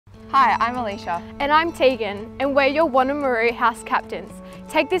Hi, I'm Alicia. And I'm Tegan, and we're your Wodonga House Captains.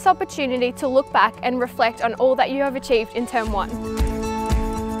 Take this opportunity to look back and reflect on all that you have achieved in Term 1.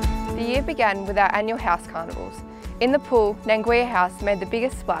 The year began with our annual house carnivals. In the pool, Nanguia House made the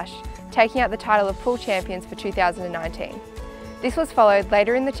biggest splash, taking out the title of Pool Champions for 2019. This was followed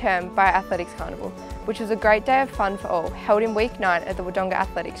later in the term by our Athletics Carnival, which was a great day of fun for all, held in week 9 at the Wodonga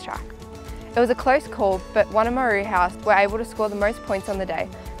Athletics track. It was a close call, but Wodonga House were able to score the most points on the day,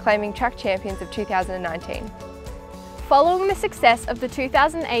 claiming track champions of 2019. Following the success of the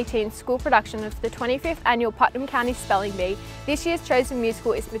 2018 school production of the 25th annual Putnam County Spelling Bee, this year's chosen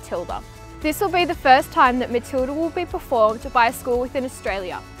musical is Matilda. This will be the first time that Matilda will be performed by a school within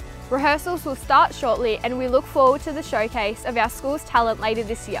Australia. Rehearsals will start shortly and we look forward to the showcase of our school's talent later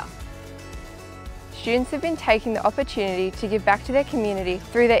this year. Students have been taking the opportunity to give back to their community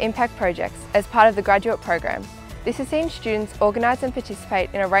through their impact projects as part of the graduate program. This has seen students organise and participate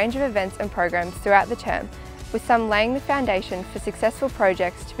in a range of events and programs throughout the term, with some laying the foundation for successful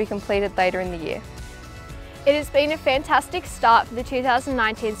projects to be completed later in the year. It has been a fantastic start for the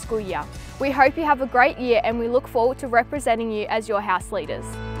 2019 school year. We hope you have a great year and we look forward to representing you as your house leaders.